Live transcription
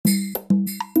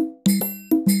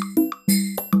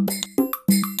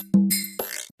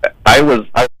I was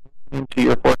listening to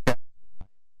your forecast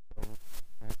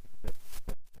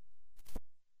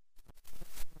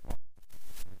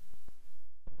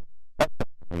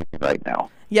right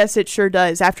now. Yes, it sure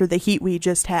does, after the heat we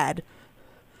just had.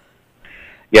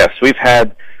 Yes, we've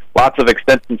had lots of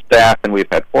extension staff, and we've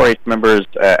had 4-H members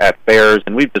at fairs,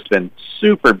 and we've just been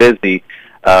super busy,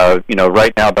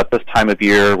 right now about this time of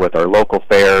year with our local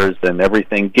fairs and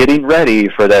everything, getting ready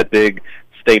for that big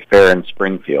state fair in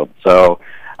Springfield. So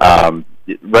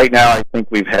right now I think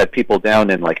we've had people down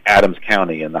in like Adams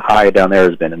County, and the high down there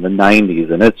has been in the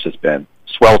 90s, and it's just been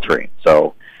sweltering.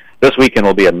 So this weekend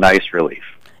will be a nice relief.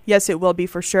 Yes, it will be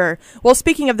for sure. Well,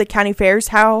 speaking of the county fairs,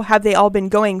 how have they all been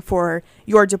going for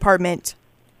your department?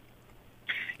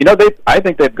 I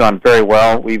think they've gone very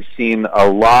well. We've seen a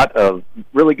lot of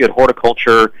really good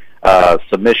horticulture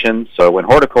submissions. So in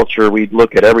horticulture, we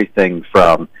look at everything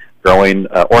from growing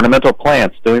ornamental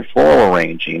plants, doing floral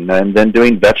arranging, and then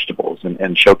doing vegetables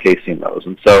and showcasing those.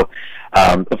 And so,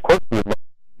 of course, we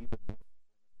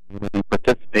would be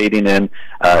participating in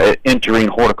entering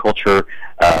horticulture.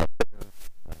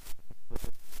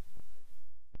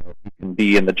 You can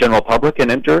be in the general public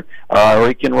and enter, or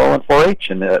you can enroll in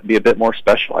 4-H and be a bit more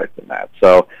specialized than that.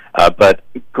 So, but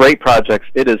great projects.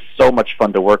 It is so much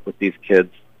fun to work with these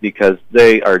kids because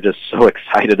they are just so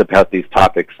excited about these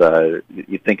topics.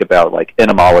 You think about like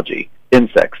entomology,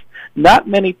 insects. Not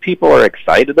many people are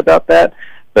excited about that,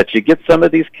 but you get some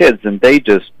of these kids and they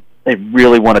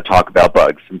really want to talk about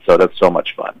bugs, and so that's so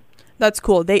much fun. That's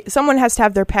cool. Someone has to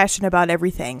have their passion about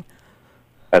everything.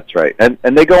 That's right. And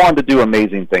they go on to do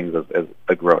amazing things as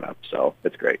a grown-up, so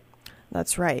it's great.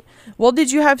 That's right. Well,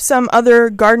 did you have some other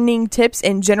gardening tips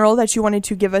in general that you wanted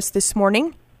to give us this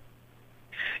morning?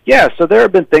 Yeah, so there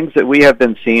have been things that we have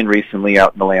been seeing recently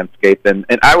out in the landscape, and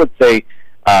I would say,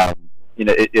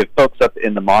 if folks up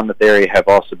in the Monmouth area have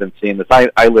also been seeing this.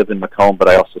 I live in Macomb, but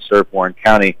I also serve Warren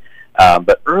County.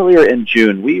 But earlier in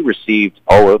June, we received,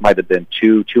 it might have been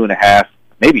 2.5,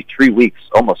 maybe 3 weeks,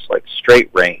 almost like straight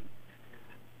rain.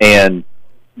 And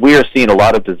we are seeing a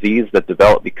lot of disease that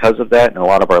develop because of that in a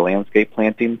lot of our landscape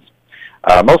plantings,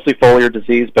 mostly foliar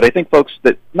disease. But I think folks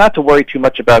that not to worry too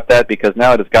much about that because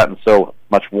now it has gotten so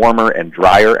much warmer and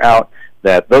drier out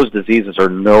that those diseases are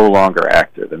no longer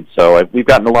active. And so we've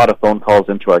gotten a lot of phone calls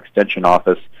into our extension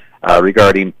office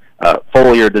regarding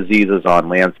foliar diseases on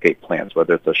landscape plants,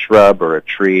 whether it's a shrub or a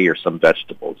tree or some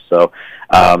vegetables. So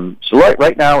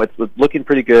right now it's looking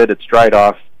pretty good. It's dried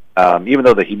off, even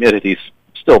though the humidity's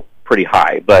still pretty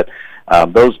high, but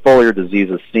those foliar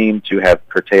diseases seem to have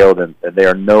curtailed and they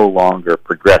are no longer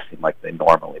progressing like they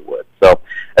normally would. So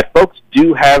if folks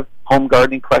do have home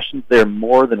gardening questions, they're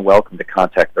more than welcome to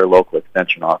contact their local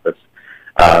extension office.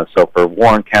 So for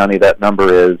Warren County, that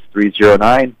number is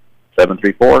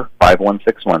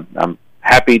 309-734-5161. I'm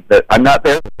happy that I'm not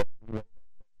there, and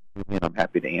I'm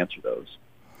happy to answer those.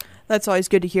 That's always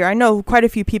good to hear. I know quite a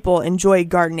few people enjoy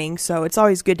gardening, so it's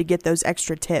always good to get those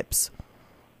extra tips.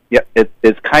 Yeah, it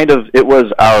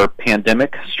was our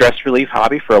pandemic stress relief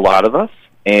hobby for a lot of us,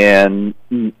 and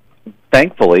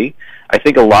thankfully, I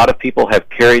think a lot of people have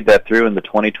carried that through into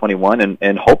 2021,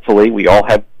 and hopefully we all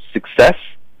have success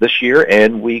this year,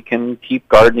 and we can keep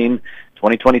gardening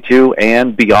 2022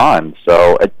 and beyond.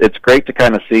 So it's great to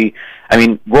kind of see. I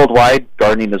mean, worldwide,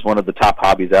 gardening is one of the top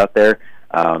hobbies out there.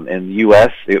 In the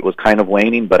U.S., it was kind of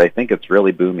waning, but I think it's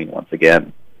really booming once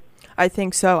again. I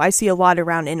think so. I see a lot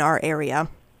around in our area.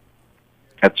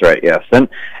 That's right, yes. And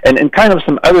kind of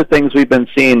some other things we've been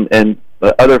seeing and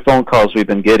other phone calls we've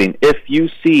been getting. If you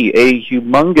see a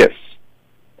humongous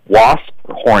wasp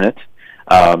or hornet,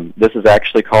 this is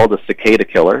actually called a cicada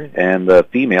killer, and the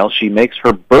female, she makes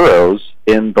her burrows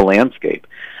in the landscape.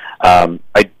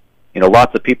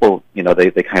 Lots of people,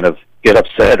 they kind of get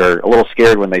upset or a little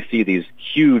scared when they see these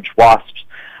huge wasps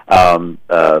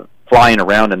flying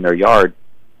around in their yard,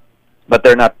 but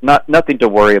they're nothing to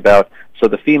worry about. So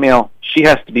the female, she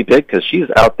has to be big because she's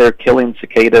out there killing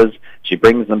cicadas. She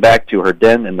brings them back to her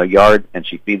den in the yard, and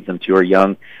she feeds them to her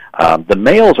young. The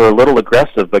males are a little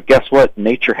aggressive, but guess what?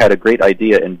 Nature had a great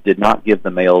idea and did not give the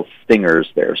males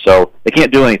stingers there. So they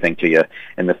can't do anything to you,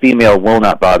 and the female will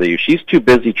not bother you. She's too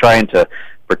busy trying to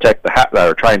protect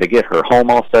or trying to get her home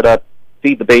all set up,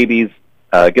 feed the babies,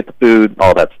 get the food,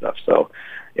 all that stuff. So,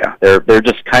 yeah, they're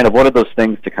just kind of one of those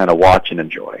things to kind of watch and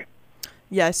enjoy.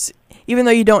 Yes, even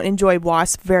though you don't enjoy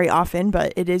wasps very often,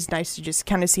 but it is nice to just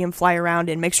kind of see them fly around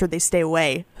and make sure they stay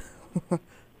away.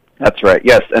 That's right,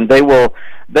 yes, and they will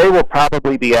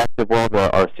probably be active while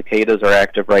our cicadas are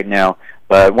active right now,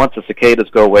 but once the cicadas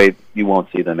go away, you won't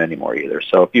see them anymore either,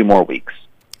 so a few more weeks.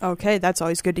 Okay, that's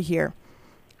always good to hear.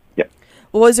 Yeah.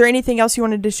 Well, is there anything else you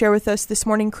wanted to share with us this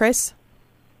morning, Chris?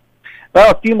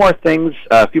 Well, a few more things,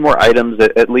 a few more items,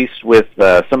 at least with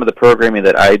some of the programming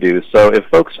that I do. So if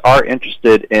folks are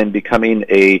interested in becoming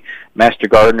a Master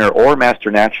Gardener or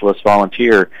Master Naturalist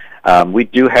volunteer, we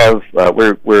do have,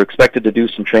 we're expected to do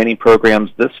some training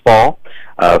programs this fall.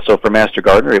 So for Master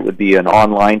Gardener, it would be an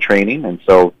online training, and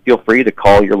so feel free to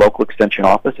call your local extension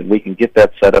office and we can get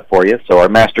that set up for you. So our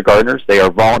Master Gardeners, they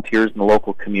are volunteers in the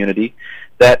local community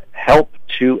that help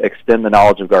to extend the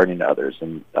knowledge of gardening to others.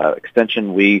 And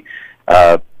Extension, we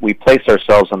place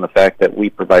ourselves on the fact that we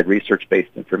provide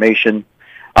research-based information.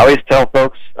 I always tell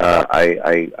folks,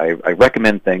 I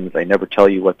recommend things. I never tell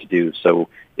you what to do. So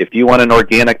if you want an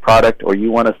organic product or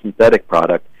you want a synthetic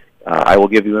product, I will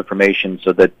give you information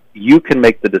so that you can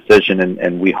make the decision,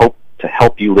 and we hope to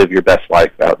help you live your best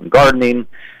life out in gardening,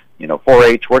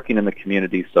 4-H, working in the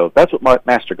community. So that's what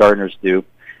Master Gardeners do,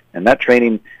 and that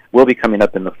training will be coming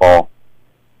up in the fall.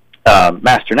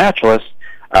 Master Naturalists,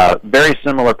 very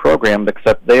similar program,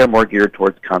 except they are more geared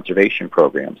towards conservation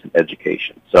programs and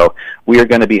education. So we are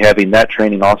going to be having that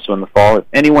training also in the fall. If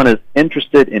anyone is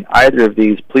interested in either of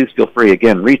these, please feel free.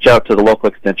 Again, reach out to the local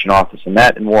extension office, and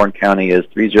that in Warren County is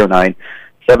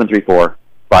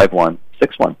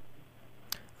 309-734-5161.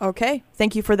 Okay.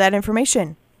 Thank you for that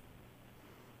information.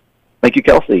 Thank you,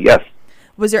 Kelsey. Yes.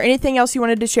 Was there anything else you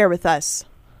wanted to share with us?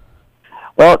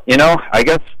 Well, I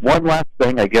guess one last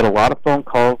thing. I get a lot of phone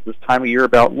calls this time of year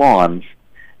about lawns.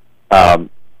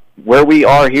 Where we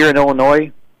are here in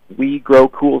Illinois, we grow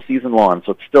cool season lawns,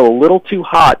 so it's still a little too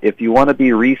hot if you want to be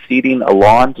reseeding a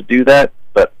lawn to do that.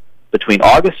 But between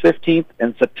August 15th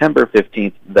and September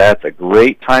 15th, that's a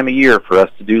great time of year for us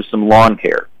to do some lawn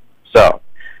care. So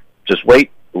just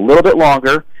wait a little bit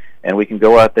longer, and we can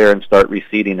go out there and start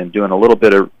reseeding and doing a little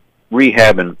bit of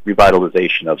rehab and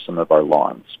revitalization of some of our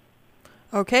lawns.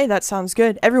 Okay, that sounds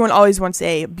good. Everyone always wants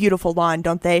a beautiful lawn,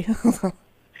 don't they?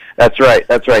 That's right.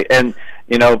 And,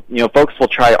 folks will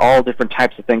try all different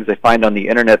types of things they find on the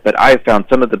internet, but I've found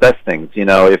some of the best things.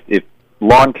 If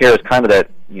lawn care is kind of that,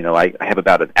 I have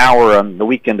about an hour on the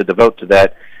weekend to devote to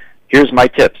that. Here's my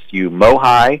tips. You mow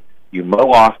high, you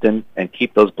mow often, and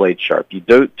keep those blades sharp. You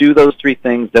do those three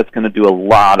things, that's going to do a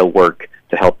lot of work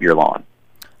to help your lawn.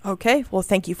 Okay, well,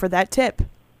 thank you for that tip.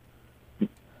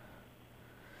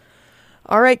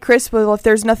 All right, Chris, well, if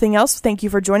there's nothing else, thank you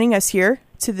for joining us here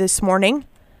this morning.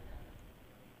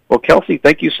 Well, Kelsey,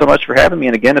 thank you so much for having me.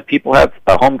 And again, if people have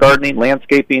home gardening,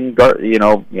 landscaping,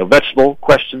 vegetable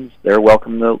questions, they're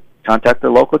welcome to contact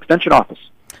their local extension office.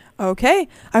 Okay.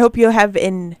 I hope you have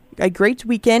a great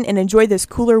weekend and enjoy this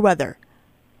cooler weather.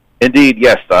 Indeed,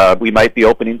 yes. We might be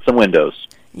opening some windows.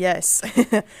 Yes.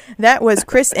 That was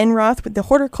Chris Enroth, with the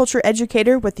horticulture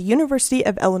educator with the University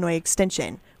of Illinois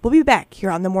Extension. We'll be back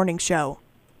here on The Morning Show.